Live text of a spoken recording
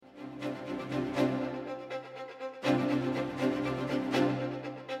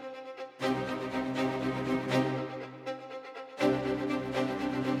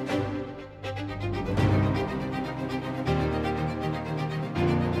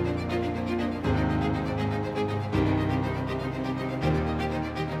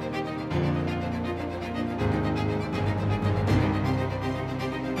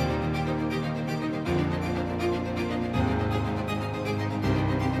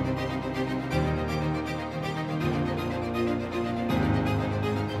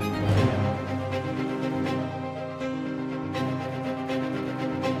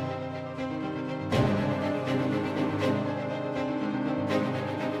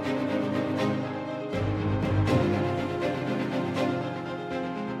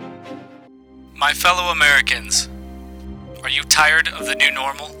My fellow Americans, are you tired of the new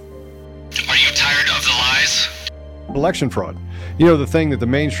normal? Are you tired of the lies? Election fraud. You know, the thing that the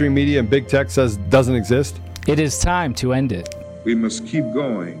mainstream media and big tech says doesn't exist? It is time to end it. We must keep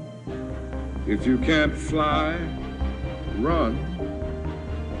going. If you can't fly, run.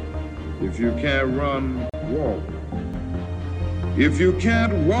 If you can't run, walk. If you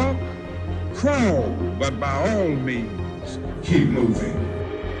can't walk, crawl. But by all means, keep moving.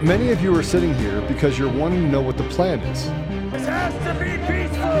 Many of you are sitting here because you're wanting to know what the plan is. This has to be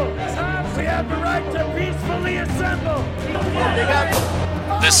peaceful. We have the right to peacefully assemble.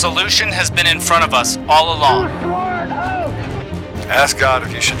 The solution has been in front of us all along. Ask God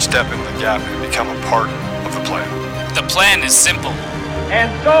if you should step in the gap and become a part of the plan. The plan is simple. And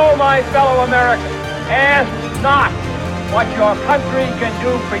so, my fellow Americans, ask not what your country can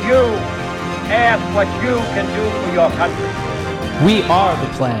do for you. Ask what you can do for your country. We are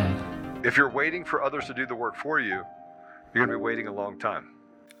the plan. If you're waiting for others to do the work for you, you're going to be waiting a long time.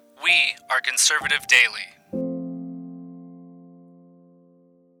 We are Conservative Daily.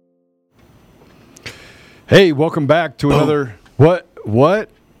 Hey, welcome back to another... What?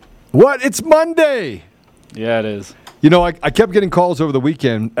 It's Monday! Yeah, it is. You know, I kept getting calls over the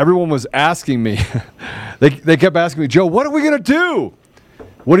weekend. Everyone was asking me. They kept asking me, Joe, what are we going to do?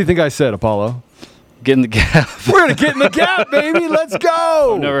 What do you think I said, Apollo? Get in the gap. We're going to get in the gap, baby. Let's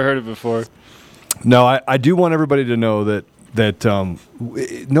go. I've never heard it before. No, I do want everybody to know that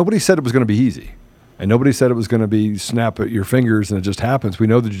nobody said it was going to be easy. And nobody said it was going to be snap at your fingers and it just happens. We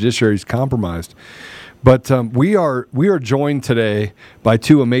know the judiciary is compromised. But we are joined today by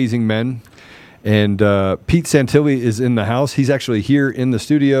two amazing men. And Pete Santilli is in the house. He's actually here in the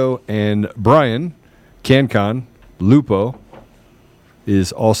studio. And Brian Canncon, Lupo,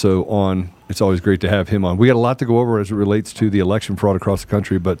 is also on. It's always great to have him on. We got a lot to go over as it relates to the election fraud across the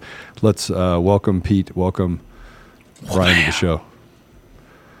country, but let's welcome Pete, welcome Brian to the show.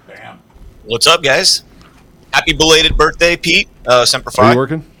 Bam. What's up, guys? Happy belated birthday, Pete. Semper Fi. Are you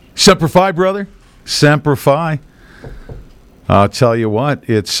working? Semper Fi, brother. Semper Fi. I'll tell you what,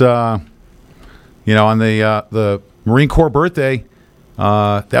 it's on the Marine Corps birthday.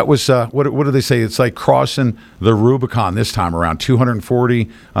 That was what do they say? It's like crossing the Rubicon this time around. 240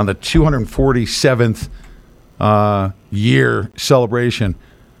 on the 247th year celebration.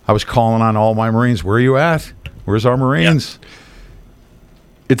 I was calling on all my Marines. Where are you at? Where's our Marines? Yeah.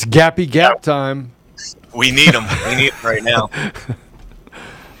 It's Gappy Gap time. We need them. We need them right now.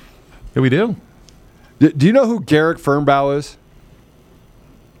 Yeah, we do. Do you know who Garrett Fernbaugh is?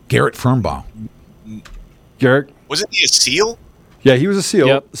 Garrett Fernbaugh. Garrett? Wasn't he a SEAL? Yeah, he was a SEAL.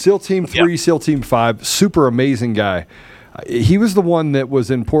 Yep. SEAL Team 3, SEAL Team 5. Super amazing guy. He was the one that was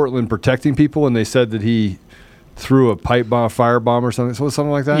in Portland protecting people, and they said that he threw a pipe bomb, firebomb or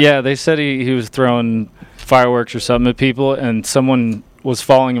something like that? Yeah, they said he was throwing fireworks or something at people, and someone was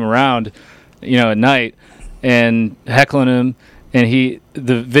following him around, at night and heckling him. And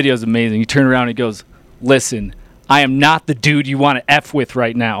the video's amazing. He turned around and he goes, "Listen, I am not the dude you want to F with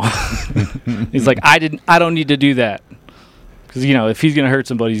right now." He's like, I don't need to do that. Because, if he's going to hurt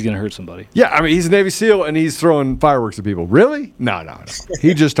somebody, he's going to hurt somebody. Yeah, I mean, he's a Navy SEAL, and he's throwing fireworks at people. Really? No.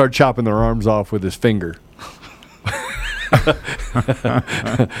 He just started chopping their arms off with his finger.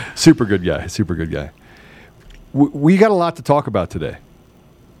 Super good guy. We got a lot to talk about today.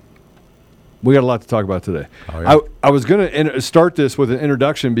 Oh, yeah. I was going to start this with an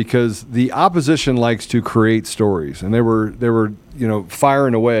introduction because the opposition likes to create stories, and they were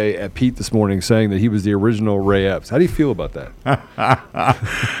firing away at Pete this morning saying that he was the original Ray Epps. How do you feel about that?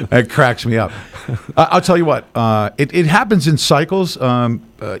 That cracks me up. I'll tell you what. It happens in cycles.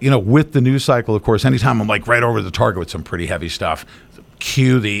 With the news cycle, of course. Anytime I'm right over the target with some pretty heavy stuff,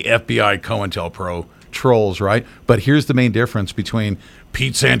 cue the FBI COINTELPRO trolls, right? But here's the main difference between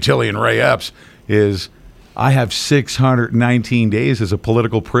Pete Santilli and Ray Epps is I have 619 days as a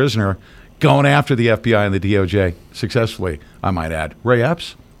political prisoner going after the FBI and the DOJ successfully, I might add. Ray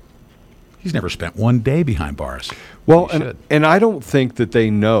Epps, he's never spent one day behind bars. Well, and I don't think that they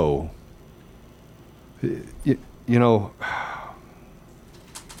know,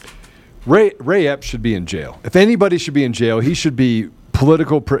 Ray Epps should be in jail. If anybody should be in jail, he should be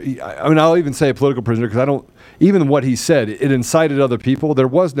political. I'll even say a political prisoner because even what he said, it incited other people. There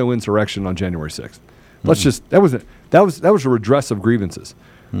was no insurrection on January 6th. That was a redress of grievances,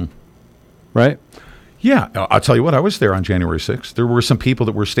 right? Yeah, I'll tell you what. I was there on January 6th. There were some people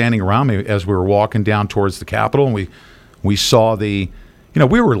that were standing around me as we were walking down towards the Capitol, and we saw we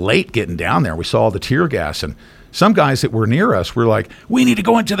were late getting down there. We saw the tear gas, and some guys that were near us were like, "We need to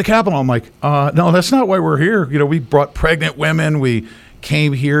go into the Capitol." I'm like, "No, that's not why we're here. We brought pregnant women. We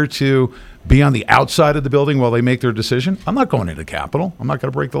came here to be on the outside of the building while they make their decision, I'm not going into the Capitol. I'm not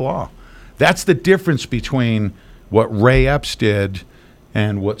going to break the law. That's the difference between what Ray Epps did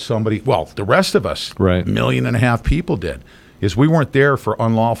and what the rest of us, right, 1.5 million people did, is we weren't there for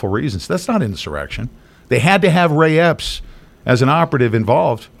unlawful reasons. That's not insurrection. They had to have Ray Epps as an operative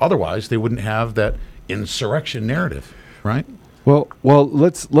involved. Otherwise, they wouldn't have that insurrection narrative, right? Well,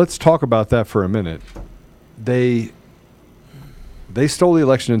 let's talk about that for a minute. They stole the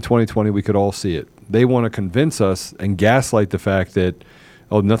election in 2020. We could all see it. They want to convince us and gaslight the fact that,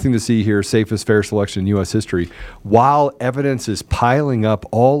 nothing to see here, safest, fairest election in U.S. history, while evidence is piling up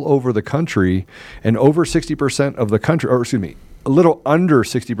all over the country, and over 60% of the country, a little under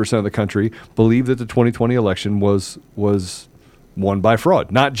 60% of the country believe that the 2020 election was won by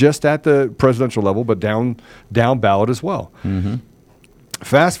fraud, not just at the presidential level, but down ballot as well. Mm-hmm.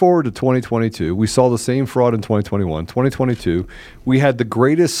 Fast forward to 2022, we saw the same fraud in 2021. 2022, we had the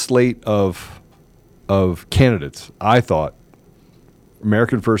greatest slate of candidates, I thought,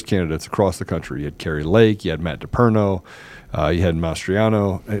 American First candidates across the country. You had Kerry Lake, you had Matt DePerno, you had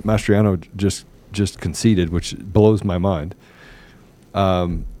Mastriano. Mastriano just conceded, which blows my mind.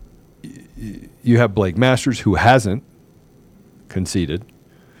 You have Blake Masters, who hasn't conceded,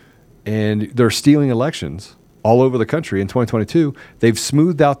 and they're stealing elections all over the country in 2022. They've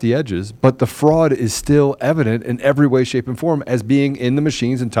smoothed out the edges, but the fraud is still evident in every way, shape, and form as being in the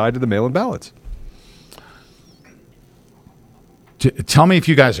machines and tied to the mail-in ballots. Tell me if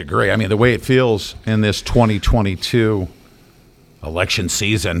you guys agree. I mean, the way it feels in this 2022 election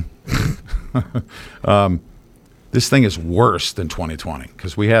season, this thing is worse than 2020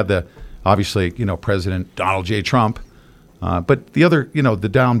 because we had obviously, President Donald J. Trump, but the other, the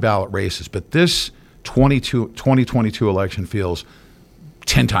down ballot races. But this 2022 election feels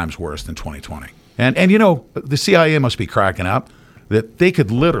 10 times worse than 2020. And the CIA must be cracking up that they could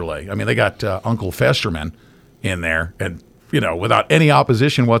literally, they got Uncle Festerman in there and, without any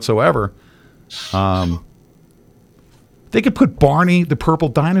opposition whatsoever, they could put Barney the purple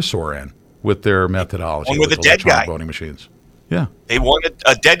dinosaur in with their methodology. One with a dead guy. Voting machines. Yeah. They wanted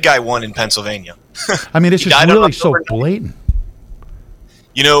a dead guy won in Pennsylvania. It's just really so blatant.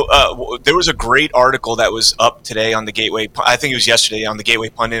 There was a great article that was up today on the Gateway. I think it was yesterday on the Gateway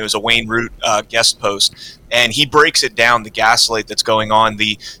Pundit. It was a Wayne Root guest post, and he breaks it down, the gaslight that's going on,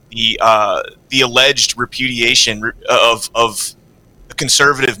 the alleged repudiation of the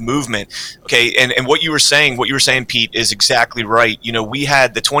conservative movement. Okay, and what you were saying, Pete, is exactly right. We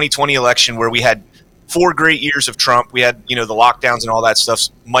had the 2020 election where we had 4 great years of Trump. We had, the lockdowns and all that stuff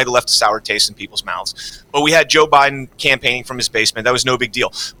might have left a sour taste in people's mouths. But we had Joe Biden campaigning from his basement. That was no big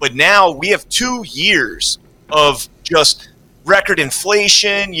deal. But now we have 2 years of just record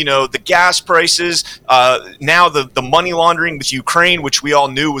inflation, the gas prices, now the money laundering with Ukraine, which we all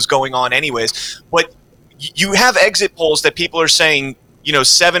knew was going on anyways. But you have exit polls that people are saying,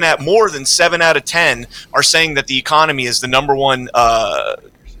 more than 7 out of 10 are saying that the economy is the number one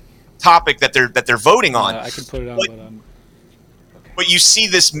topic that they're voting on. I can put it on, but you see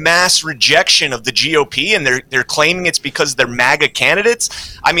this mass rejection of the GOP, and they're claiming it's because they're MAGA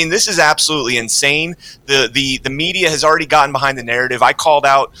candidates. This is absolutely insane. The media has already gotten behind the narrative. I called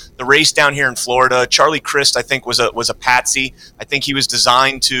out the race down here in Florida. Charlie Crist, I think, was a patsy. I think he was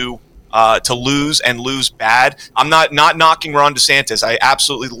designed to lose and lose bad. I'm not knocking Ron DeSantis. I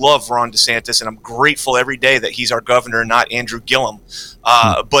absolutely love Ron DeSantis, and I'm grateful every day that he's our governor and not Andrew Gillum.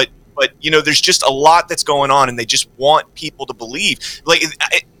 But there's just a lot that's going on, and they just want people to believe.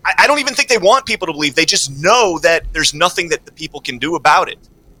 I don't even think they want people to believe. They just know that there's nothing that the people can do about it.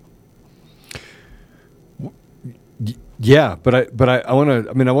 Yeah, but I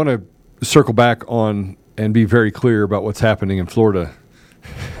want to circle back on and be very clear about what's happening in Florida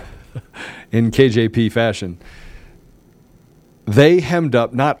in KJP fashion. They hemmed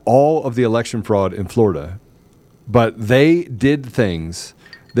up not all of the election fraud in Florida, but they did things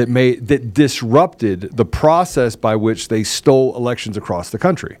that disrupted the process by which they stole elections across the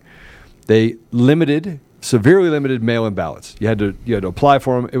country. They severely limited mail-in ballots. You had to apply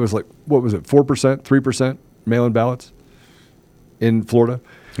for them. It was 4%, 3% mail-in ballots in Florida.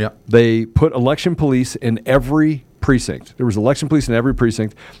 Yeah. They put election police in every precinct. There was election police in every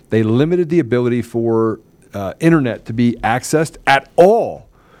precinct. They limited the ability for internet to be accessed at all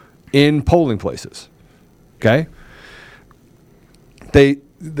in polling places. Okay?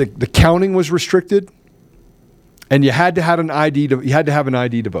 The counting was restricted, and you had to have an ID to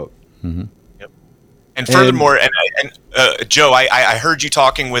vote. Mm-hmm. Yep. And furthermore, Joe, I heard you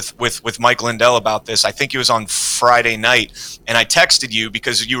talking with Mike Lindell about this. I think it was on Friday night, and I texted you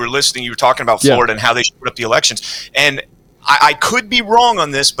because you were listening. You were talking about Florida and how they should put up the elections. And I could be wrong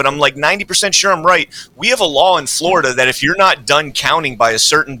on this, but I'm like 90% sure I'm right. We have a law in Florida that if you're not done counting by a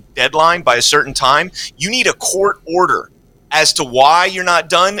certain deadline, by a certain time, you need a court order as to why you're not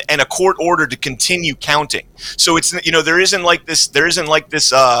done and a court order to continue counting. So it's, there isn't like this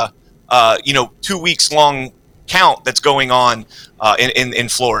 2 weeks long count that's going on in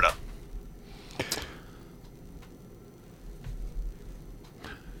Florida.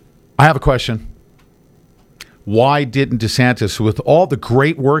 I have a question. Why didn't DeSantis, with all the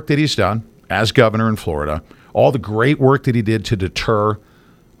great work that he's done as governor in Florida, all the great work that he did to deter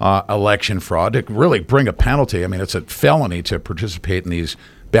election fraud, to really bring a penalty? I mean, it's a felony to participate in these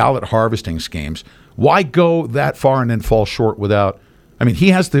ballot harvesting schemes. Why go that far and then fall short without? I mean, he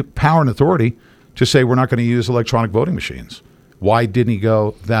has the power and authority to say we're not going to use electronic voting machines. Why didn't he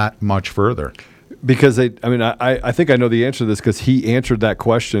go that much further? Because I think I know the answer to this, because he answered that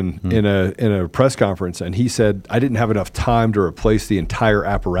question in a press conference, and he said, I didn't have enough time to replace the entire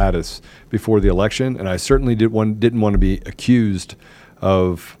apparatus before the election, and I certainly didn't want to be accused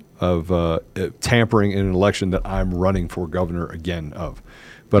of tampering in an election that I'm running for governor again of.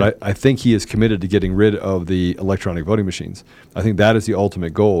 But I think he is committed to getting rid of the electronic voting machines. I think that is the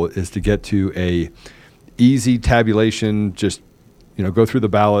ultimate goal, is to get to a easy tabulation, just go through the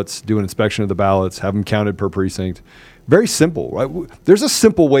ballots, do an inspection of the ballots, have them counted per precinct. Very simple, right? There's a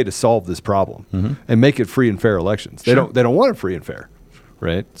simple way to solve this problem and make it free and fair elections. They don't want it free and fair,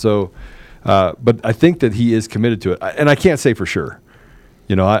 right? So, but I think that he is committed to it, and I can't say for sure.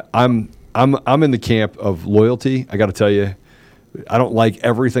 I'm in the camp of loyalty. I got to tell you, I don't like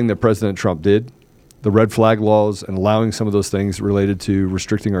everything that President Trump did. The red flag laws and allowing some of those things related to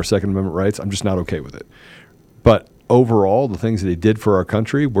restricting our Second Amendment rights, I'm just not okay with it. But overall, the things that he did for our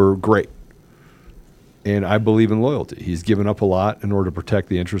country were great. And I believe in loyalty. He's given up a lot in order to protect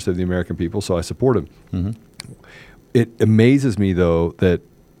the interests of the American people, so I support him. Mm-hmm. It amazes me, though, that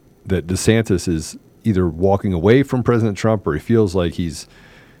DeSantis is either walking away from President Trump, or he feels like he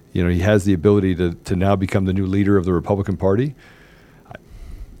has the ability to now become the new leader of the Republican Party.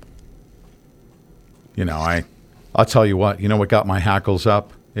 I'll tell you what got my hackles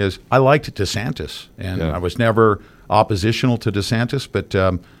up is I liked DeSantis, and I was never oppositional to DeSantis, but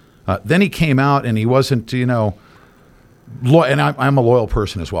then he came out and he wasn't, and I'm a loyal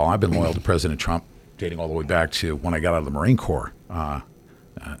person as well. I've been loyal to President Trump dating all the way back to when I got out of the Marine Corps in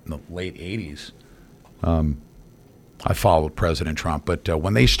the late 80s. I followed President Trump, but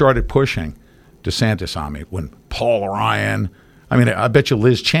when they started pushing DeSantis on me, when Paul Ryan, I bet you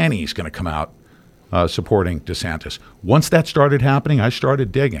Liz Cheney's going to come out supporting DeSantis. Once that started happening, I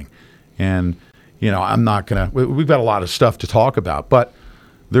started digging. And, I'm not going to, we've got a lot of stuff to talk about, but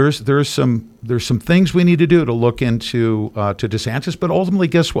there's some things we need to do to look into to DeSantis. But ultimately,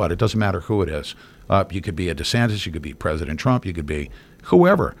 guess what? It doesn't matter who it is. You could be a DeSantis, you could be President Trump, you could be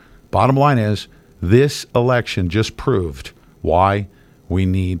whoever. Bottom line is, this election just proved why we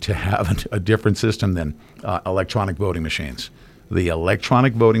need to have a different system than electronic voting machines. The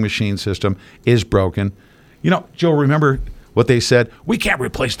electronic voting machine system is broken. Joe, remember what they said? We can't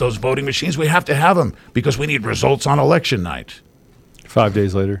replace those voting machines. We have to have them because we need results on election night. 5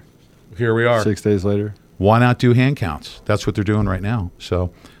 days later. Here we are. 6 days later. Why not do hand counts? That's what they're doing right now.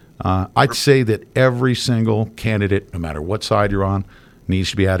 So I'd say that every single candidate, no matter what side you're on,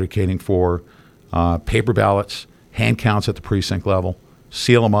 needs to be advocating for paper ballots, hand counts at the precinct level,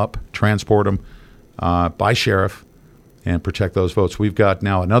 seal them up, transport them by sheriff, and protect those votes. We've got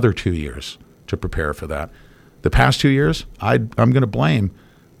now another 2 years to prepare for that. The past 2 years, I'm going to blame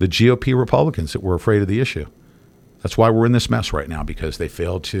the GOP Republicans that were afraid of the issue. That's why we're in this mess right now, because they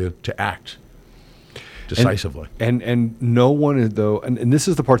failed to act decisively. And no one is, though, and this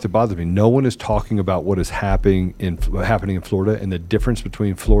is the part that bothers me, no one is talking about what is happening in Florida and the difference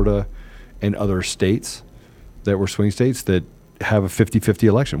between Florida and other states that were swing states that have a 50-50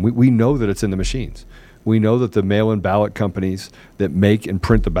 election. We know that it's in the machines. We know that the mail-in ballot companies that make and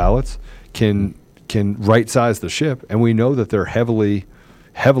print the ballots can right-size the ship, and we know that they're heavily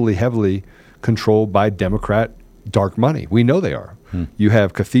controlled by Democrat dark money. We know they are. You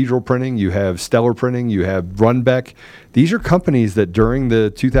have Cathedral Printing, you have Stellar Printing, you have Runbeck. These are companies that during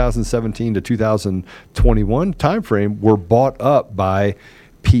the 2017 to 2021 timeframe were bought up by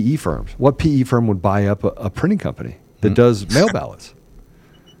PE firms. What PE firm would buy up a printing company that does mail ballots?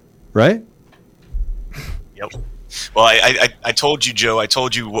 Right? Yep. Well, I told you, Joe, I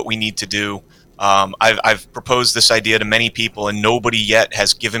told you what we need to do I've proposed this idea to many people, and nobody yet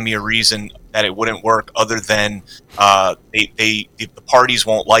has given me a reason that it wouldn't work other than the parties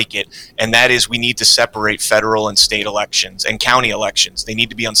won't like it. And that is, we need to separate federal and state elections and county elections. They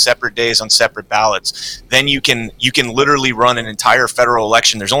need to be on separate days, on separate ballots. Then you can literally run an entire federal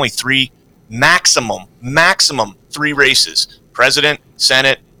election. There's only maximum 3 races: president,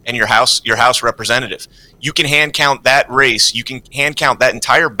 Senate, and your House representative. You can hand count that race. You can hand count that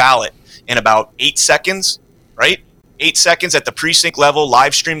entire ballot in about 8 seconds, right? 8 seconds at the precinct level,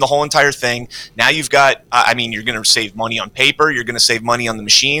 live stream the whole entire thing. Now you've got, you're going to save money on paper. You're going to save money on the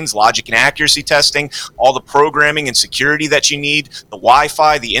machines, logic and accuracy testing, all the programming and security that you need, the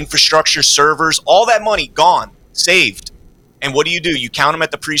Wi-Fi, the infrastructure, servers, all that money gone, saved. And what do? You count them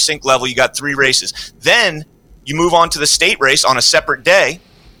at the precinct level. You got 3 races. Then you move on to the state race on a separate day,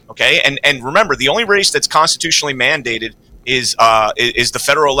 okay? And remember, the only race that's constitutionally mandated is the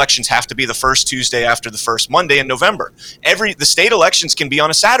federal elections have to be the first Tuesday after the first Monday in November. The state elections can be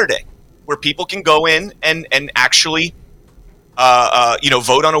on a Saturday, where people can go in and actually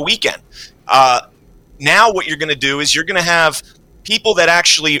vote on a weekend. Now what you're going to do is you're going to have people that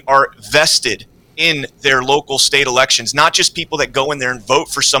actually are vested in their local state elections, not just people that go in there and vote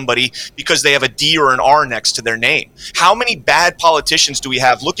for somebody because they have a D or an R next to their name. How many bad politicians do we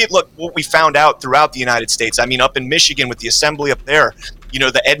have? Look what we found out throughout the United States. I mean, up in Michigan with the assembly up there,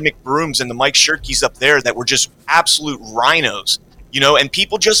 the Ed McBrooms and the Mike Shirkeys up there that were just absolute rhinos. And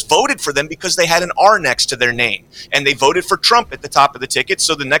people just voted for them because they had an R next to their name, and they voted for Trump at the top of the ticket.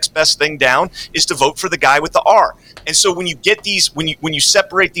 So the next best thing down is to vote for the guy with the R. And so when you get when you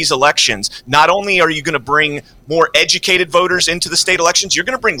separate these elections, not only are you going to bring more educated voters into the state elections, you're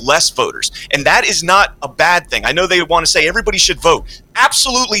going to bring less voters. And that is not a bad thing. I know they want to say everybody should vote.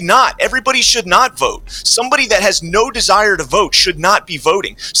 Absolutely not. Everybody should not vote. Somebody that has no desire to vote should not be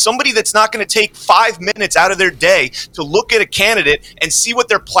voting. Somebody that's not going to take 5 minutes out of their day to look at a candidate and see what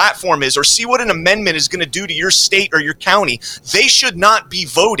their platform is or see what an amendment is going to do to your state or your county, they should not be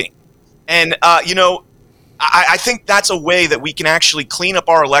voting. And, I think that's a way that we can actually clean up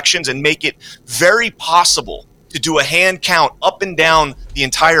our elections and make it very possible to do a hand count up and down the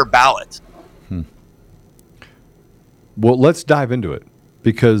entire ballot. Well, let's dive into it,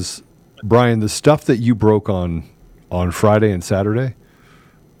 because, Brian, the stuff that you broke on Friday and Saturday,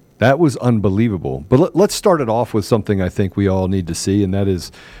 that was unbelievable. But let's start it off with something I think we all need to see, and that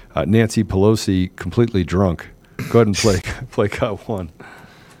is Nancy Pelosi completely drunk. Go ahead and play cut 1.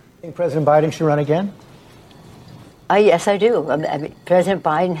 Think President Biden should run again? Yes, I do. President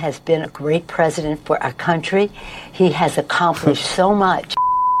Biden has been a great president for our country. He has accomplished so much.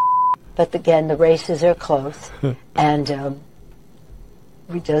 But again, the races are close, and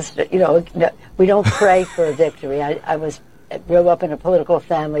we just, we don't pray for a victory. I grew up in a political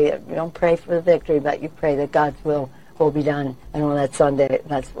family. We don't pray for the victory, but you pray that God's will be done. And on that Sunday,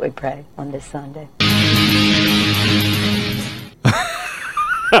 that's what we pray on this Sunday.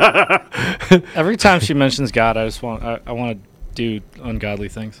 Every time she mentions God, I want to do ungodly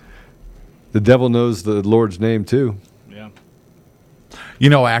things. The devil knows the Lord's name too. Yeah.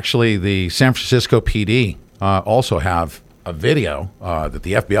 Actually, the San Francisco PD also have a video that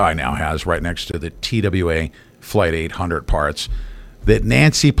the FBI now has right next to the TWA Flight 800 parts that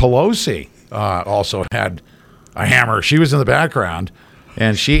Nancy Pelosi also had a hammer. She was in the background,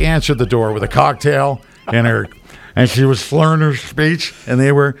 and she answered the door with a cocktail in her. And she was slurring her speech, and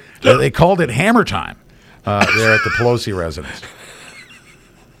they called it hammer time there at the Pelosi residence.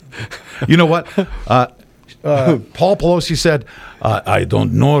 You know what? Paul Pelosi said, I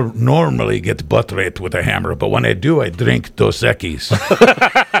don't normally get butt raped with a hammer, but when I do, I drink Dos Equis.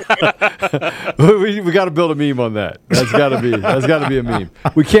 we got to build a meme on that. That's got to be a meme.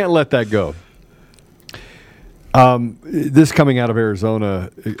 We can't let that go. This coming out of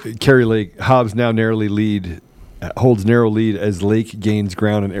Arizona, Kerry Lake, Hobbs now holds narrow lead as Lake gains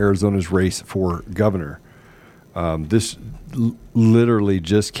ground in Arizona's race for governor. This literally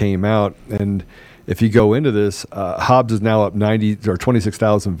just came out, and if you go into this, Hobbs is now up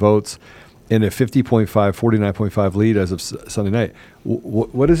 26,000 votes in a 49.5 lead as of Sunday night.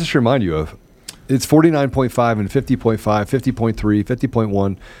 What does this remind you of? It's 49.5 and 50.5, 50.3,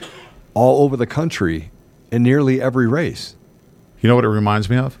 50.1 all over the country in nearly every race. You know what it reminds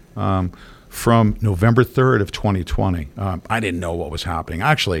me of? From November 3rd of 2020. I didn't know what was happening.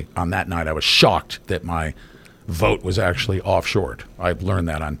 Actually, on that night, I was shocked that my vote was actually offshored. I learned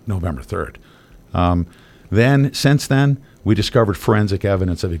that on November 3rd. Since then, we discovered forensic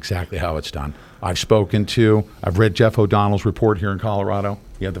evidence of exactly how it's done. I've read Jeff O'Donnell's report here in Colorado.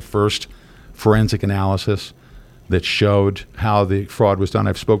 He had the first forensic analysis. that showed how the fraud was done.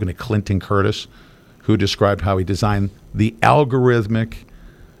 I've spoken to Clinton Curtis, who described how he designed the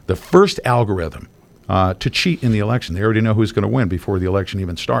first algorithm to cheat in the election. They already know who's going to win before the election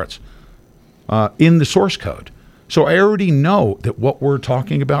even starts in the source code. So I already know that what we're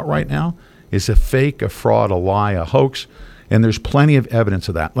talking about right now is a fake, a fraud, a lie, a hoax, and there's plenty of evidence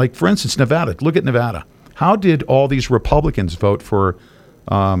of that. Like, for instance, Nevada. Look at Nevada. How did all these Republicans vote for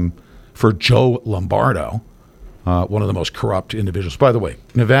Joe Lombardo, one of the most corrupt individuals? By the way,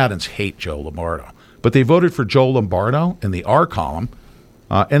 Nevadans hate Joe Lombardo. But they voted for Joe Lombardo in the R column,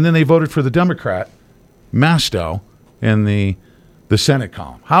 and then they voted for the Democrat, Masto, in the Senate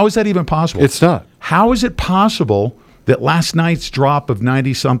column. How is that even possible? It's not. How is it possible that last night's drop of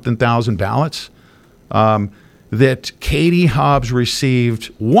 90-something thousand ballots, that Katie Hobbs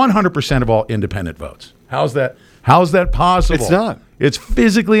received 100% of all independent votes? How's that possible? It's not. It's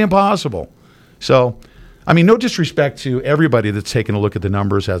physically impossible. So, I mean, no disrespect to everybody that's taking a look at the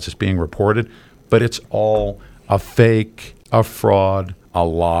numbers as it's being reported, but it's all a fake, a fraud, a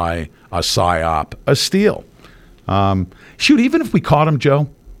lie, a psyop, a steal. Shoot, even if we caught him, Joe,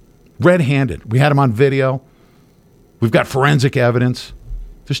 red-handed, we had him on video, we've got forensic evidence,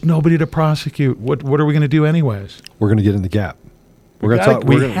 there's nobody to prosecute. What are we going to do anyways? We're going to get in the gap. We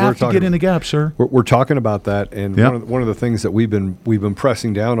have to get in the gap, sir. We're talking about that, and one of the things that we've been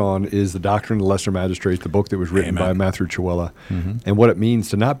pressing down on is the Doctrine of the Lesser Magistrate, the book that was written by Matthew Chiuella, and what it means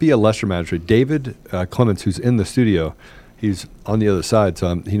to not be a lesser magistrate. David Clements, who's in the studio, he's on the other side,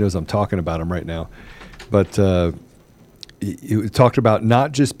 so he knows I'm talking about him right now. But he talked about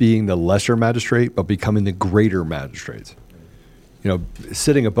not just being the lesser magistrate, but becoming the greater magistrates. You know,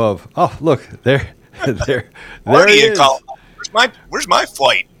 sitting above. Oh, look, there it is. Where's my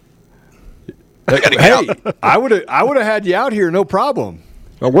flight? Hey, I would have had you out here, no problem.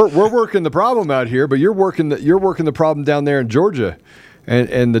 We're working the problem out here, but you're working the problem down there in Georgia,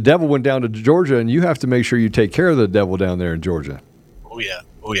 and the devil went down to Georgia, and you have to make sure you take care of the devil down there in Georgia. Oh yeah.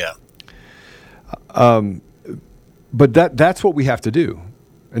 But that's what we have to do,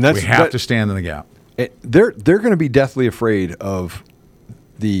 and we have to stand in the gap. They're going to be deathly afraid of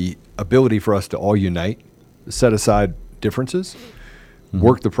the ability for us to all unite, set aside differences,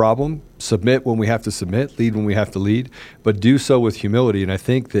 work the problem, submit when we have to submit, lead when we have to lead, but do so with humility. And I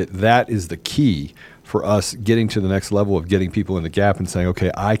think that is the key for us getting to the next level of getting people in the gap and saying,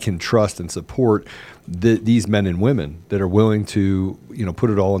 okay, I can trust and support these men and women that are willing to, put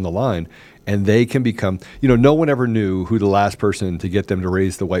it all on the line. And they can become, no one ever knew who the last person to get them to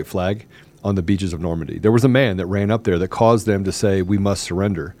raise the white flag on the beaches of Normandy. There was a man that ran up there that caused them to say, we must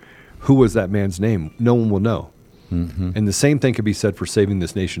surrender. Who was that man's name? No one will know. And the same thing could be said for saving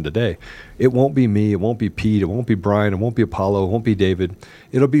this nation today. It won't be me. It won't be Pete. It won't be Brian. It won't be Apollo. It won't be David.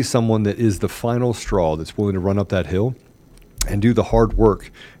 It'll be someone that is the final straw that's willing to run up that hill and do the hard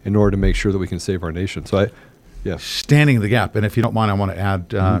work in order to make sure that we can save our nation. So standing in the gap. And if you don't mind, I want to add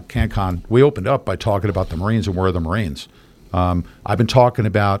Canncon. We opened up by talking about the Marines and where are the Marines. I've been talking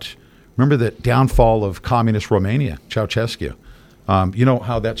about, remember the downfall of communist Romania, Ceausescu. You know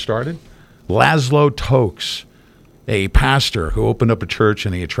how that started? Laszlo Tokes, a pastor who opened up a church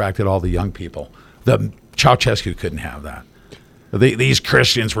and he attracted all the young people. The Ceausescu couldn't have that. These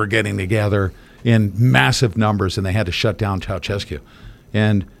Christians were getting together in massive numbers and they had to shut down Ceausescu.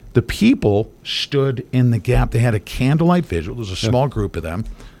 And the people stood in the gap. They had a candlelight vigil. There was a small group of them.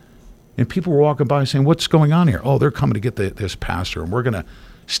 And people were walking by saying, what's going on here? Oh, they're coming to get this pastor. And we're going to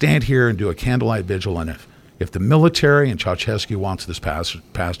stand here and do a candlelight vigil. And if the military and Ceausescu wants this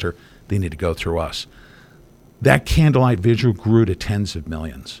pastor, they need to go through us. That candlelight vigil grew to tens of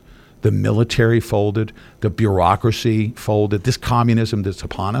millions. The military folded. The bureaucracy folded. This communism that's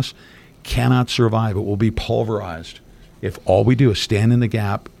upon us cannot survive. It will be pulverized if all we do is stand in the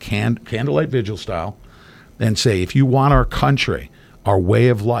gap, candlelight vigil style, and say, if you want our country, our way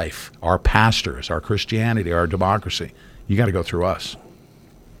of life, our pastors, our Christianity, our democracy, you got to go through us.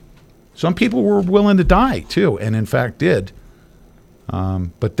 Some people were willing to die, too, and in fact did.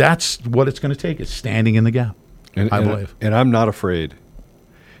 But that's what it's going to take, is standing in the gap, I believe. And I'm not afraid.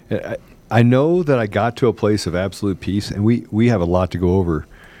 I know that I got to a place of absolute peace, and we have a lot to go over.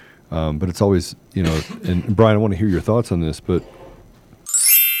 But it's always, and Brian, I want to hear your thoughts on this, but.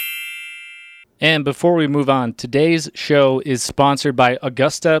 And before we move on, today's show is sponsored by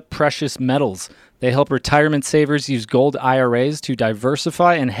Augusta Precious Metals. They help retirement savers use gold IRAs to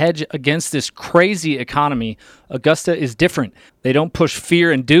diversify and hedge against this crazy economy. Augusta is different. They don't push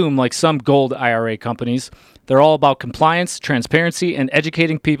fear and doom like some gold IRA companies. They're all about compliance, transparency, and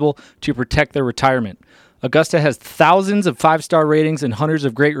educating people to protect their retirement. Augusta has thousands of 5-star ratings and hundreds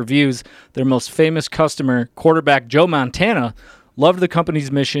of great reviews. Their most famous customer, quarterback Joe Montana, loved the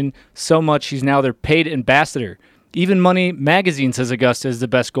company's mission so much he's now their paid ambassador. Even Money Magazine says Augusta is the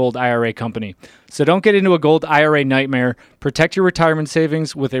best gold IRA company. So don't get into a gold IRA nightmare. Protect your retirement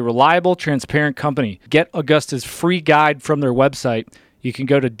savings with a reliable, transparent company. Get Augusta's free guide from their website. You can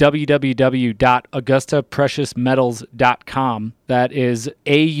go to www.augustapreciousmetals.com. That is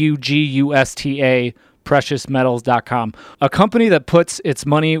AUGUSTA preciousmetals.com. A company that puts its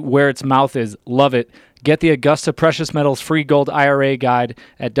money where its mouth is. Love it. Get the Augusta Precious Metals free gold IRA guide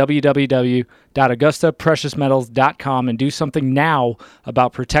at www.augustapreciousmetals.com and do something now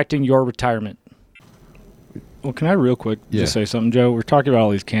about protecting your retirement. Well, can I real quick just say something, Joe? We're talking about all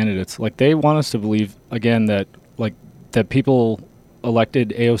these candidates. Like, they want us to believe, again, that people elected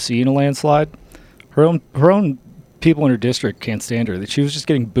AOC in a landslide. Her own people in her district can't stand her. That she was just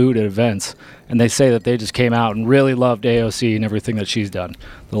getting booed at events, and they say that they just came out and really loved AOC and everything that she's done,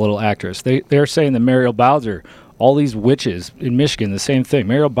 the little actress. They're saying that Mariel Bowser, all these witches in Michigan, the same thing.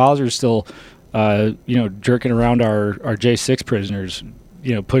 Mariel Bowser is still, jerking around our J6 prisoners,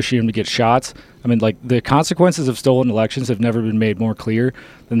 pushing them to get shots. I mean, like, the consequences of stolen elections have never been made more clear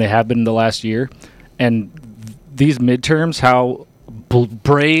than they have been in the last year. And these midterms, how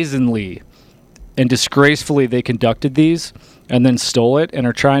brazenly and disgracefully they conducted these and then stole it and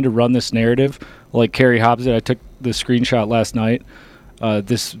are trying to run this narrative like Carrie Hobbs did. I took the screenshot last night,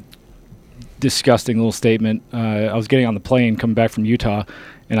 this disgusting little statement. I was getting on the plane coming back from Utah,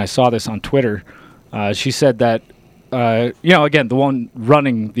 and I saw this on Twitter. She said that, again, the one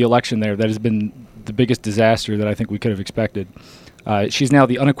running the election there that has been the biggest disaster that I think we could have expected. She's now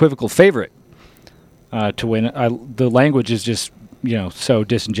the unequivocal favorite to win. The language is just, so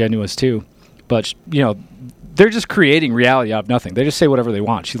disingenuous too. But, they're just creating reality out of nothing. They just say whatever they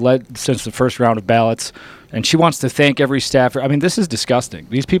want. She led since the first round of ballots, and she wants to thank every staffer. I mean, this is disgusting.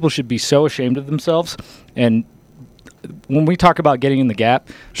 These people should be so ashamed of themselves. And when we talk about getting in the gap,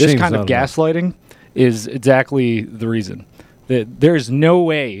 this kind of gaslighting is exactly the reason. There's no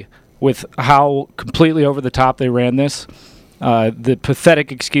way, with how completely over the top they ran this, the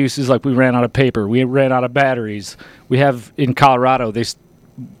pathetic excuses like we ran out of paper, we ran out of batteries. We have in Colorado, they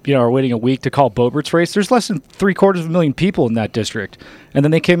are waiting a week to call Boebert's race. There's less than 750,000 people in that district. And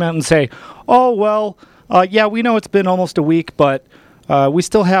then they came out and say, oh, well, we know it's been almost a week, but we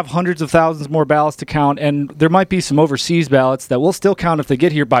still have hundreds of thousands more ballots to count, and there might be some overseas ballots that will still count if they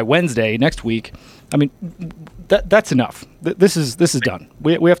get here by Wednesday next week. I mean, that's enough. This is done.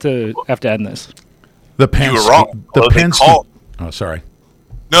 We have to end this. You were wrong. Oh, sorry.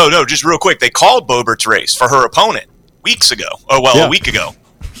 No, just real quick. They called Boebert's race for her opponent weeks ago. A week ago.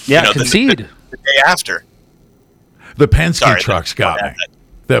 Yeah, concede. The day after. The Penske trucks got me.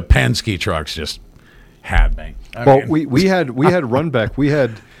 The Penske trucks just had me. We had Runbeck. We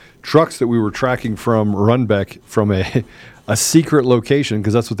had trucks that we were tracking from Runbeck from a secret location,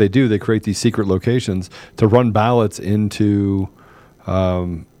 because that's what they do. They create these secret locations to run ballots into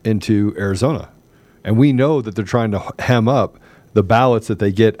Arizona. And we know that they're trying to hem up the ballots that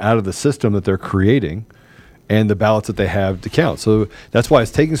they get out of the system that they're creating and the ballots that they have to count. So that's why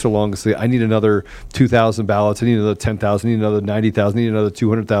it's taking so long to say, I need another 2,000 ballots, I need another 10,000, I need another 90,000, I need another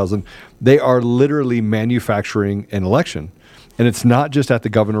 200,000. They are literally manufacturing an election. And it's not just at the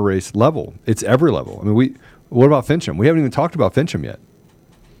governor race level. It's every level. I mean, what about Fincham? We haven't even talked about Fincham yet.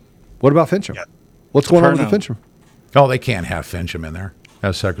 What about Fincham? Yeah. What's going on with Fincham? Oh, they can't have Fincham in there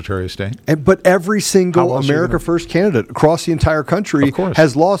as Secretary of State. But every single America First candidate across the entire country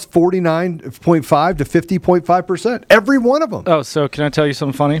has lost 49.5 to 50.5%. Every one of them. Oh, so can I tell you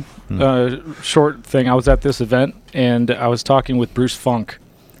something funny? Short thing. I was at this event, and I was talking with Bruce Funk,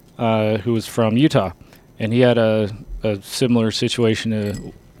 who was from Utah, and he had a similar situation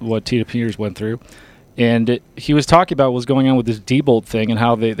to what Tita Peters went through. And he was talking about what was going on with this Diebold thing and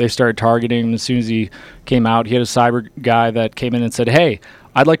how they started targeting him. As soon as he came out, he had a cyber guy that came in and said, hey,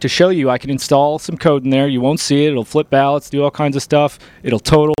 I'd like to show you. I can install some code in there. You won't see it. It'll flip ballots, do all kinds of stuff. It'll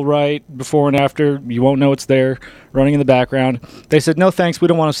total right before and after. You won't know it's there running in the background. They said, no, thanks. We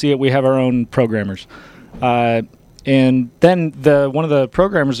don't want to see it. We have our own programmers. And then one of the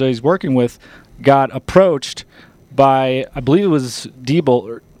programmers that he's working with got approached by, I believe it was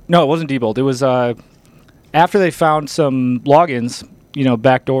Diebold. No, it wasn't Diebold. It was... after they found some logins,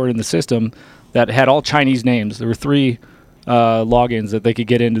 backdoor in the system that had all Chinese names. There were 3 logins that they could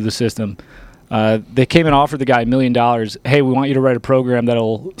get into the system. They came and offered the guy $1 million. Hey, we want you to write a program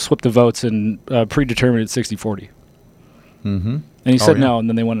that'll swip the votes and predetermine it 60-40. Mm-hmm. And he said no, and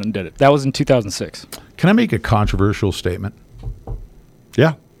then they went and did it. That was in 2006. Can I make a controversial statement?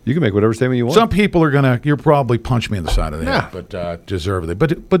 Yeah. You can make whatever statement you want. Some people are you'll probably punch me in the side of the head, but deservedly.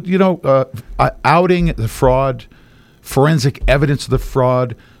 But outing the fraud, forensic evidence of the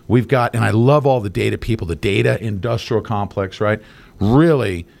fraud we've got, and I love all the data people, the data industrial complex, right?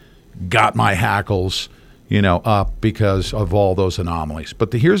 Really got my hackles, up because of all those anomalies.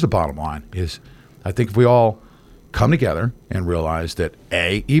 But here's the bottom line: is I think if we all come together and realize that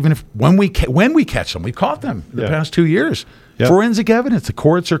even if when we catch them, we've caught them in the past 2 years. Yep. Forensic evidence. The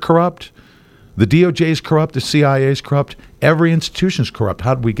courts are corrupt. The DOJ is corrupt. The CIA is corrupt. Every institution is corrupt.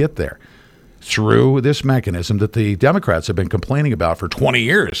 How did we get there? Through this mechanism that the Democrats have been complaining about for 20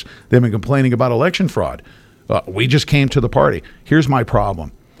 years. They've been complaining about election fraud. We just came to the party. Here's my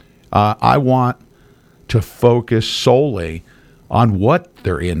problem. I want to focus solely on what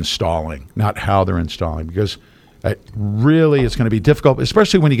they're installing, not how they're installing, because really it's going to be difficult,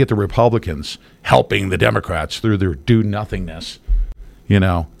 especially when you get the Republicans helping the Democrats through their do-nothingness.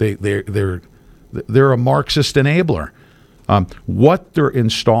 They're a Marxist enabler. What they're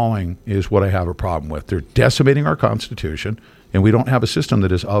installing is what I have a problem with. They're decimating our Constitution, and we don't have a system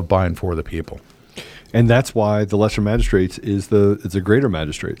that is of, by, and for the people. And that's why the lesser magistrates is the greater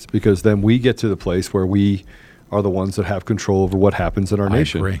magistrates, because then we get to the place where we are the ones that have control over what happens in our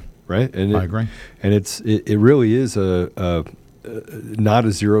nation. I agree. Right? And I agree. And it really is not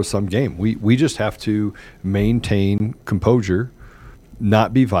a zero-sum game. We just have to maintain composure,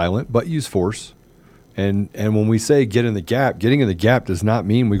 not be violent, but use force. And when we say get in the gap, getting in the gap does not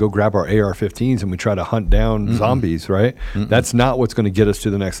mean we go grab our AR-15s and we try to hunt down zombies, right? That's not what's going to get us to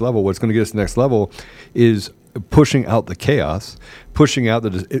the next level. What's going to get us to the next level is pushing out the chaos, pushing out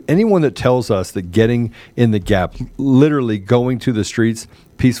anyone that tells us that getting in the gap, literally going to the streets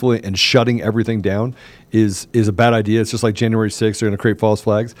peacefully and shutting everything down is a bad idea. It's just like January 6th, they're going to create false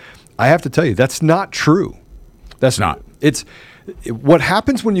flags. I have to tell you, that's not true. That's not. It's what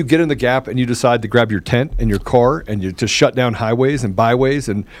happens when you get in the gap and you decide to grab your tent and your car and to shut down highways and byways.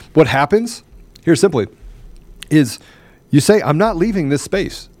 And what happens, here simply, is you say, I'm not leaving this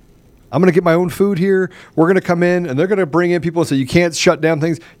space. I'm going to get my own food here. We're going to come in, and they're going to bring in people and say, you can't shut down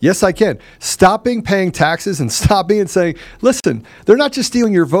things. Yes, I can. Stopping paying taxes and stopping and saying, listen, they're not just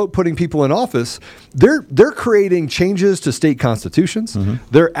stealing your vote, putting people in office. They're creating changes to state constitutions.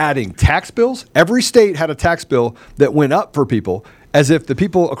 They're adding tax bills. Every state had a tax bill that went up for people, as if the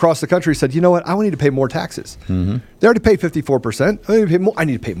people across the country said, you know what, I need to pay more taxes. They already pay 54%. I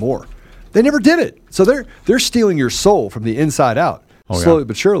need to pay more. They never did it. So they're stealing your soul from the inside out. Slowly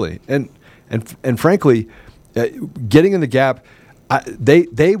but surely, and frankly, getting in the gap, they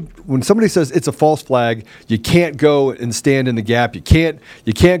when somebody says it's a false flag, you can't go and stand in the gap. You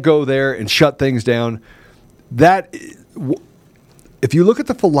can't go there and shut things down. That, if you look at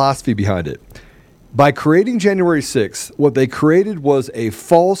the philosophy behind it, by creating January 6th, what they created was a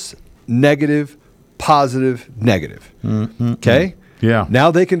false negative, positive negative. Okay. Yeah. Now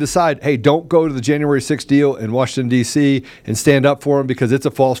they can decide, hey, don't go to the January 6th deal in Washington, D.C. and stand up for them because it's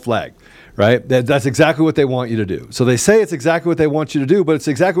a false flag, right? That's exactly what they want you to do. So they say it's exactly what they want you to do, but it's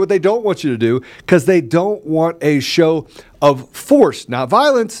exactly what they don't want you to do because they don't want a show of force, not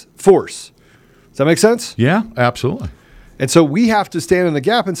violence, force. Does that make sense? Yeah, absolutely. And so we have to stand in the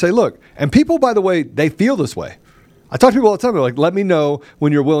gap and say, look, and people, by the way, they feel this way. I talk to people all the time. They're like, let me know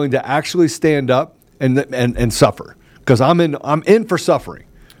when you're willing to actually stand up and suffer. Because I'm in for suffering.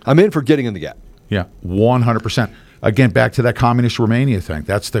 I'm in for getting in the gap. Yeah, 100%. Again, back to that communist Romania thing.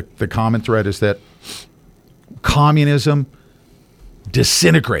 That's the common thread, is that communism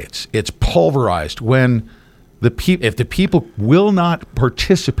disintegrates. It's pulverized when if the people will not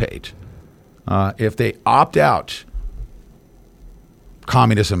participate, if they opt out,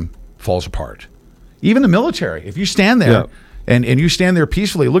 communism falls apart. Even the military. If you stand there and you stand there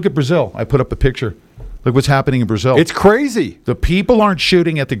peacefully, look at Brazil. I put up a picture. Look what's happening in Brazil. It's crazy. The people aren't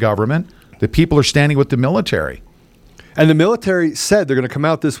shooting at the government. The people are standing with the military. And the military said they're going to come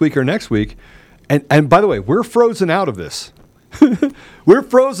out this week or next week. And by the way, we're frozen out of this. We're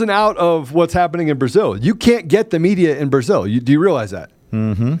frozen out of what's happening in Brazil. You can't get the media in Brazil. Do you realize that?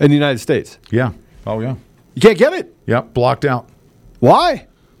 In the United States. Yeah. Oh, yeah. You can't get it. Yep. Blocked out. Why?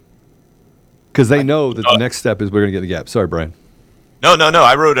 Because they know that the next step is we're going to get the gap. Sorry, Brian. No.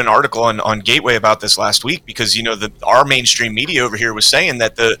 I wrote an article on Gateway about this last week because our mainstream media over here was saying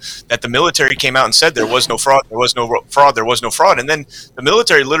that the military came out and said there was no fraud, there was no fraud, there was no fraud, and then the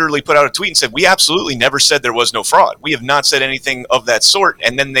military literally put out a tweet and said we absolutely never said there was no fraud. We have not said anything of that sort.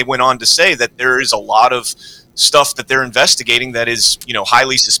 And then they went on to say that there is a lot of stuff that they're investigating that is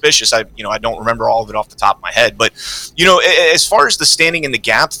highly suspicious. I don't remember all of it off the top of my head, but as far as the standing in the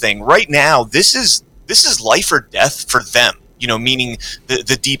gap thing, right now this is life or death for them. meaning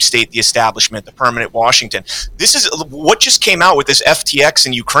the deep state, the establishment, the permanent Washington. This is what just came out with this FTX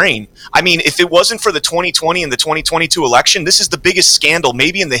in Ukraine. I mean, if it wasn't for the 2020 and the 2022 election, this is the biggest scandal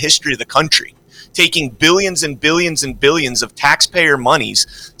maybe in the history of the country. Taking billions and billions and billions of taxpayer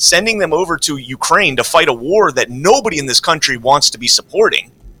monies, sending them over to Ukraine to fight a war that nobody in this country wants to be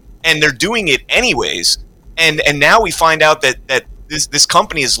supporting. And they're doing it anyways. And now we find out that this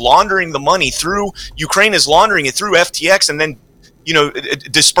company is laundering the money through, Ukraine is laundering it through FTX and then,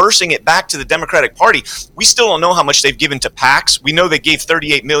 dispersing it back to the Democratic Party. We still don't know how much they've given to PACs. We know they gave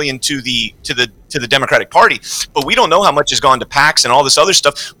 $38 million to the Democratic Party, but we don't know how much has gone to PACs and all this other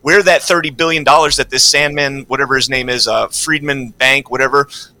stuff. Where that $30 billion that this Sandman, whatever his name is, Friedman Bank, whatever,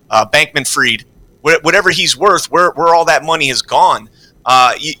 Bankman-Fried, whatever he's worth, where all that money has gone.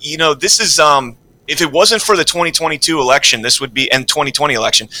 This is, if it wasn't for the 2022 election, and 2020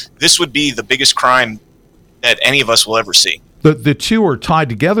 election, this would be the biggest crime that any of us will ever see. The two are tied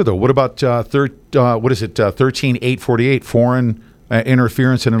together, though. What about 13848, foreign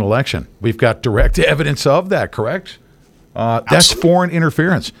interference in an election? We've got direct evidence of that, correct? That's foreign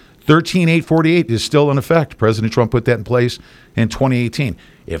interference. 13848 is still in effect. President Trump put that in place in 2018.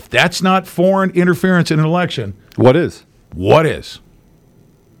 If that's not foreign interference in an election, what is? What is?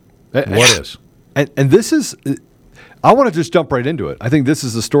 What is? And this is, I want to just jump right into it. I think this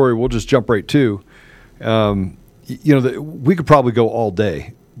is the story we'll just jump right to. We could probably go all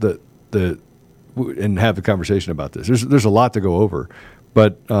day and have the conversation about this. There's a lot to go over,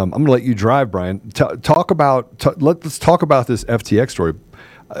 but I'm going to let you drive, Brian. Let's talk about this FTX story.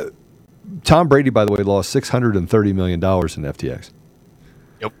 Tom Brady, by the way, lost $630 million in FTX.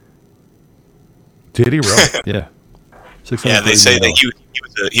 Yep. Did he really? Yeah. Yeah, they say that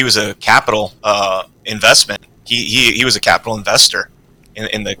he was a capital investment. He was a capital investor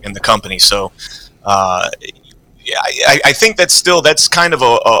in the company. So. I think that's kind of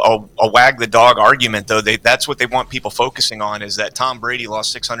a wag the dog argument, though. That's what they want people focusing on, is that Tom Brady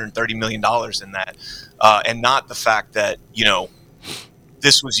lost $630 million in that, and not the fact that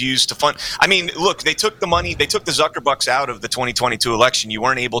this was used to fund. I mean, look, they took the money, they took the Zuckerbucks out of the 2022 election. You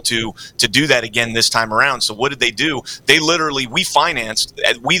weren't able to do that again this time around. So what did they do? They literally, we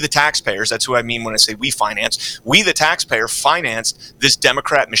the taxpayers, that's who I mean when I say we the taxpayer financed this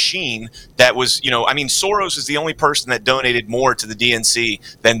Democrat machine that was, Soros is the only person that donated more to the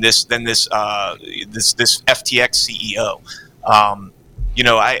DNC than this FTX CEO.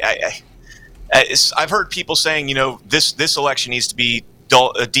 I've heard people saying, this election needs to be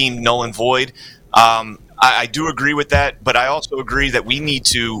deemed null and void. I do agree with that, but I also agree that we need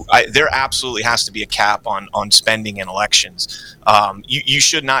to. There absolutely has to be a cap on spending in elections. You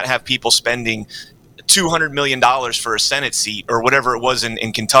should not have people spending $200 million for a Senate seat or whatever it was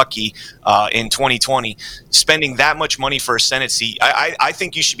in Kentucky in 2020. Spending that much money for a Senate seat, I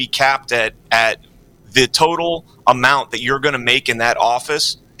think you should be capped at the total amount that you're going to make in that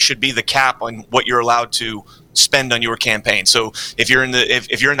office should be the cap on what you're allowed to spend on your campaign. So if you're in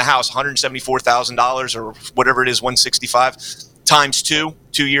the House, $174,000 or whatever it is, $165 times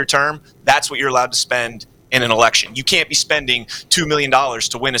 2-year term, that's what you're allowed to spend in an election. You can't be spending $2 million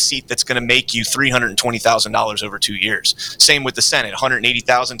to win a seat that's going to make you $320,000 over 2 years. Same with the Senate,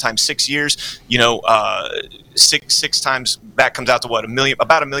 $180,000 times 6 years. Six times that comes out to what,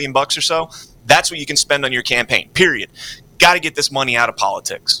 about $1 million or so. That's what you can spend on your campaign. Period. Got to get this money out of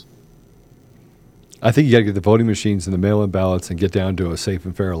politics. I think you got to get the voting machines and the mail-in ballots and get down to a safe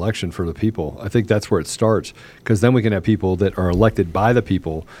and fair election for the people. I think that's where it starts, because then we can have people that are elected by the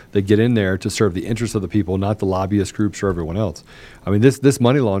people that get in there to serve the interests of the people, not the lobbyist groups or everyone else. I mean, this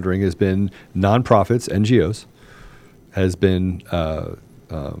money laundering has been nonprofits, NGOs, has been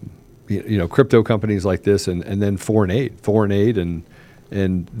crypto companies like this, and then foreign aid, and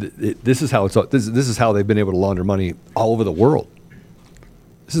this is how this is how they've been able to launder money all over the world.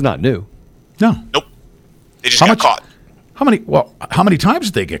 This is not new. No. Nope. They just got caught. How many times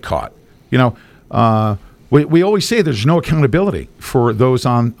did they get caught? We always say there's no accountability for those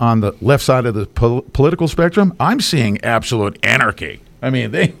on the left side of the political spectrum. I'm seeing absolute anarchy. I mean,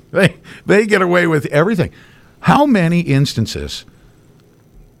 they get away with everything. How many instances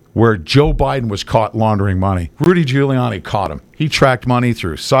where Joe Biden was caught laundering money? Rudy Giuliani caught him. He tracked money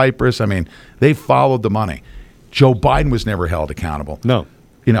through Cyprus. I mean, they followed the money. Joe Biden was never held accountable. No.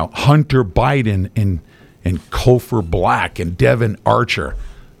 Hunter Biden and Cofer Black and Devin Archer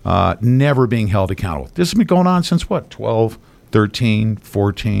never being held accountable. This has been going on since what, 12, 13,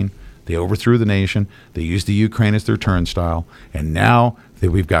 14? They overthrew the nation. They used the Ukraine as their turnstile. And now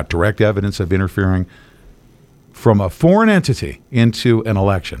that we've got direct evidence of interfering from a foreign entity into an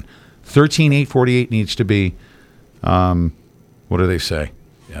election, 13848 needs to be what do they say?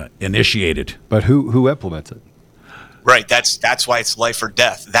 Initiated. But who implements it? Right. That's why it's life or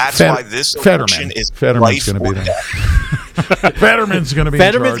death. That's why this Fetterman. election is Fetterman's life going to or be death. there. Fetterman's going to be.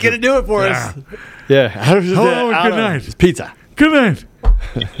 Fetterman's going to do it for us. Yeah. Hello, good night. It's pizza. Good night.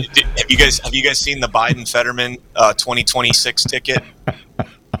 Have you guys seen the Biden Fetterman 2026 ticket?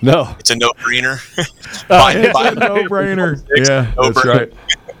 No. It's a no-brainer. Biden, no-brainer. Yeah, that's right.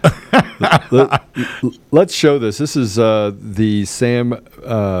 Let's show this. This is the Sam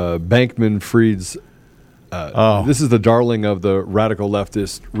Bankman-Fried's. This is the darling of the radical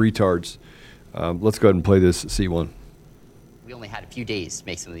leftist retards. Let's go ahead and play this C1. We only had a few days to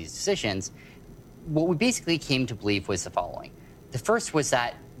make some of these decisions. What we basically came to believe was the following. The first was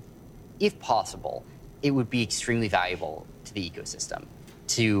that, if possible, it would be extremely valuable to the ecosystem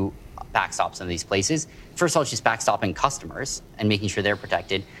to backstop some of these places. First of all, it's just backstopping customers and making sure they're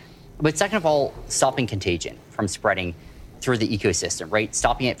protected. But second of all, stopping contagion from spreading through the ecosystem, right?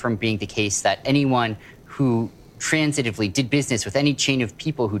 Stopping it from being the case that anyone who transitively did business with any chain of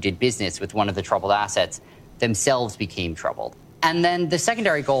people who did business with one of the troubled assets themselves became troubled. And then the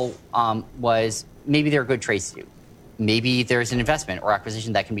secondary goal was maybe there are good trades to do. Maybe there's an investment or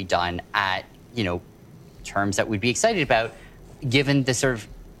acquisition that can be done at, terms that we'd be excited about, given the sort of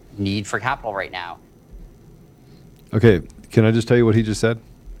need for capital right now. Okay, can I just tell you what he just said?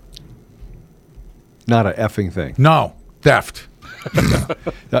 Not a effing thing. No, theft.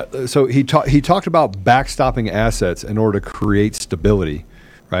 So he talked about backstopping assets in order to create stability,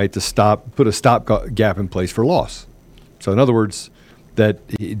 right? To put a stop gap in place for loss. So in other words, that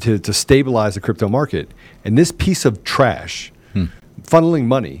to stabilize the crypto market. And this piece of trash, funneling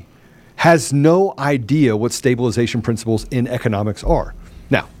money, has no idea what stabilization principles in economics are.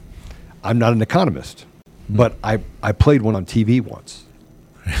 Now, I'm not an economist, but I played one on TV once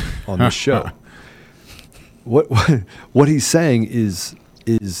on this show. What he's saying is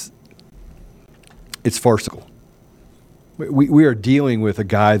it's farcical. We are dealing with a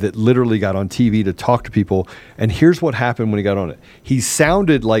guy that literally got on TV to talk to people, and here's what happened when he got on it. He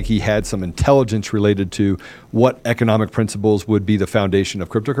sounded like he had some intelligence related to what economic principles would be the foundation of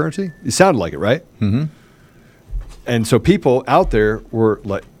cryptocurrency. He sounded like it, right? Mm-hmm. And so people out there were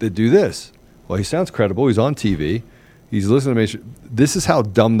like, they do this. Well, he sounds credible. He's on TV. He's listening to me. This is how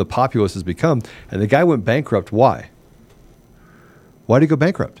dumb the populace has become. And the guy went bankrupt. Why? Why did he go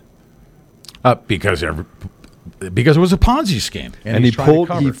bankrupt? Because it was a Ponzi scheme. And he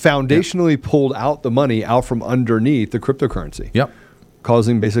foundationally pulled out the money out from underneath the cryptocurrency. Yep.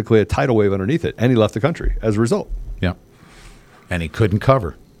 Causing basically a tidal wave underneath it. And he left the country as a result. Yep. And he couldn't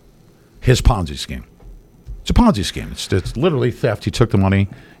cover his Ponzi scheme. It's a Ponzi scheme. It's literally theft. He took the money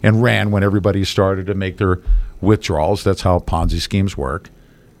and ran when everybody started to make their withdrawals. That's how Ponzi schemes work.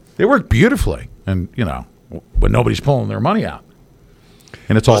 They work beautifully. And, when nobody's pulling their money out.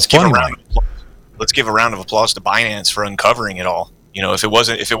 And it's all funny money. Let's give a round of applause to Binance for uncovering it all. If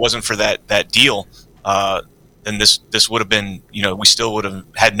it wasn't for that deal, then this would have been, we still would have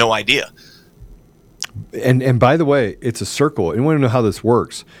had no idea. And by the way, it's a circle. And you want to know how this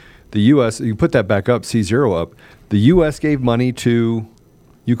works. The U.S., you put that back up, C0 up. The U.S. gave money to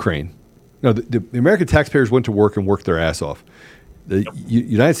Ukraine. No, the American taxpayers went to work and worked their ass off. The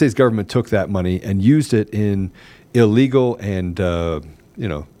United States government took that money and used it in illegal and,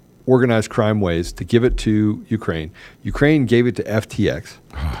 organized crime ways to give it to Ukraine. Ukraine gave it to FTX,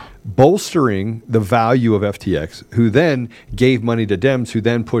 bolstering the value of FTX, who then gave money to Dems, who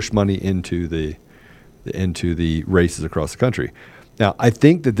then pushed money into the races across the country. Now, I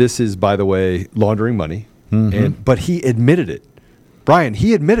think that this is, by the way, laundering money, but he admitted it. Brian,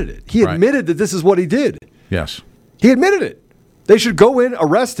 he admitted it. He admitted that this is what he did. Yes. He admitted it. They should go in,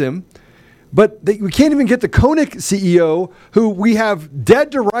 arrest him, but we can't even get the Koenig CEO, who we have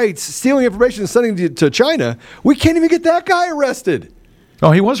dead to rights, stealing information and sending to China. We can't even get that guy arrested.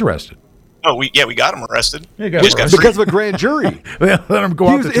 Oh, he was arrested. Oh, we got him arrested. Because of a grand jury. Let him go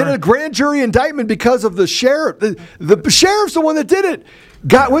out. He was in a grand jury indictment because of the sheriff. The sheriff's the one that did it.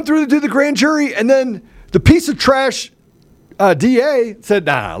 Went through to do the grand jury, and then the piece of trash DA said,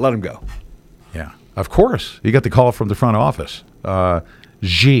 "Nah, let him go." Yeah, of course. He got the call from the front office.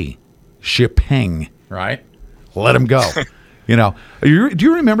 Xi Jinping, right? Let him go. Do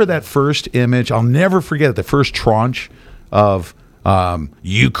you remember that first image? I'll never forget it. The first tranche of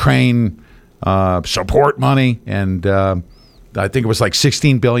Ukraine support money, and I think it was like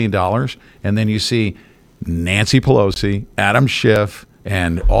 $16 billion. And then you see Nancy Pelosi, Adam Schiff,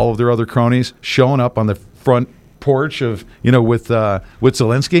 and all of their other cronies showing up on the front porch of, with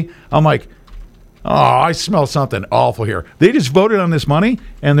Zelensky. I'm like, oh, I smell something awful here. They just voted on this money,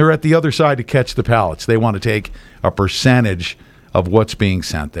 and they're at the other side to catch the ballots. They want to take a percentage of what's being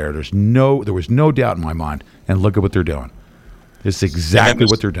sent there. There was no doubt in my mind. And look at what they're doing. It's exactly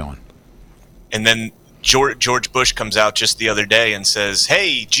what they're doing. And then George Bush comes out just the other day and says,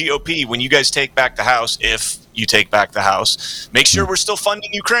 hey, GOP, when you guys take back the House, if you take back the House, make sure we're still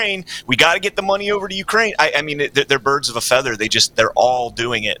funding Ukraine. We got to get the money over to Ukraine. I mean, they're birds of a feather. They're all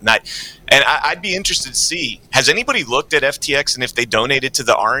doing it. And I'd be interested to see, has anybody looked at FTX and if they donated to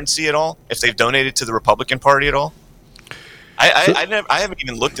the RNC at all? If they've donated to the Republican Party at all? I haven't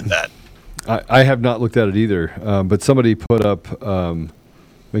even looked at that. I have not looked at it either. But somebody put up,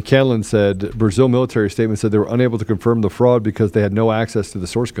 McCandlin said, Brazil military statement said they were unable to confirm the fraud because they had no access to the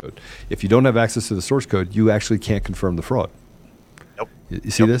source code. If you don't have access to the source code, you actually can't confirm the fraud. Nope. You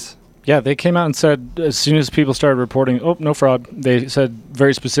see this? Yeah, they came out and said as soon as people started reporting, oh, no fraud, they said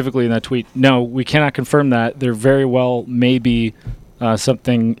very specifically in that tweet, no, we cannot confirm that. There very well may be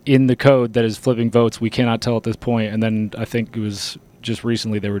something in the code that is flipping votes. We cannot tell at this point. And then I think it was just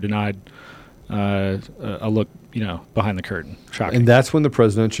recently they were denied a look, behind the curtain. Shocking. And that's when the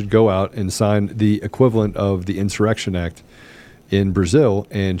president should go out and sign the equivalent of the Insurrection Act in Brazil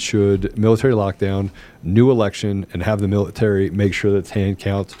and should military lockdown, new election, and have the military make sure that it's hand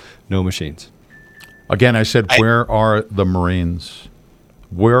counts, no machines. Again, I said, where are the Marines?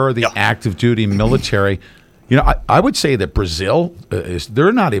 Where are the active duty military? I would say that Brazil,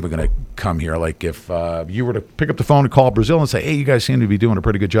 they're not even going to come here. Like if you were to pick up the phone and call Brazil and say, hey, you guys seem to be doing a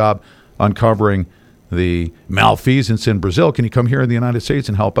pretty good job uncovering the malfeasance in Brazil. Can you come here in the United States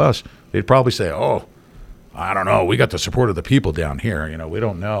and help us? They'd probably say, oh, I don't know. We got the support of the people down here. We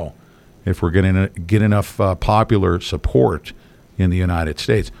don't know if we're going to get enough popular support in the United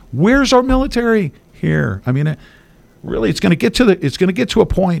States. Where's our military here? I mean, really, it's going to get to a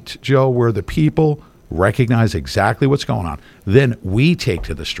point, Joe, where the people recognize exactly what's going on. Then we take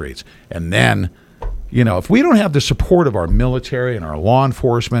to the streets. And then, if we don't have the support of our military and our law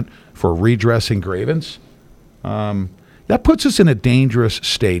enforcement for redressing grievance, that puts us in a dangerous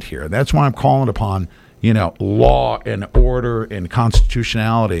state here. That's why I'm calling upon, law and order and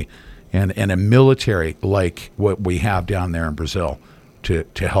constitutionality and a military like what we have down there in Brazil to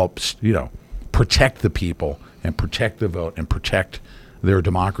help, protect the people and protect the vote and protect their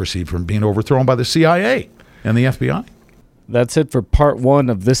democracy from being overthrown by the CIA and the FBI. That's it for part 1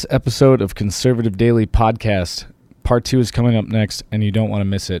 of this episode of Conservative Daily Podcast. Part 2 is coming up next, and you don't want to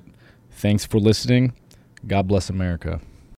miss it. Thanks for listening. God bless America.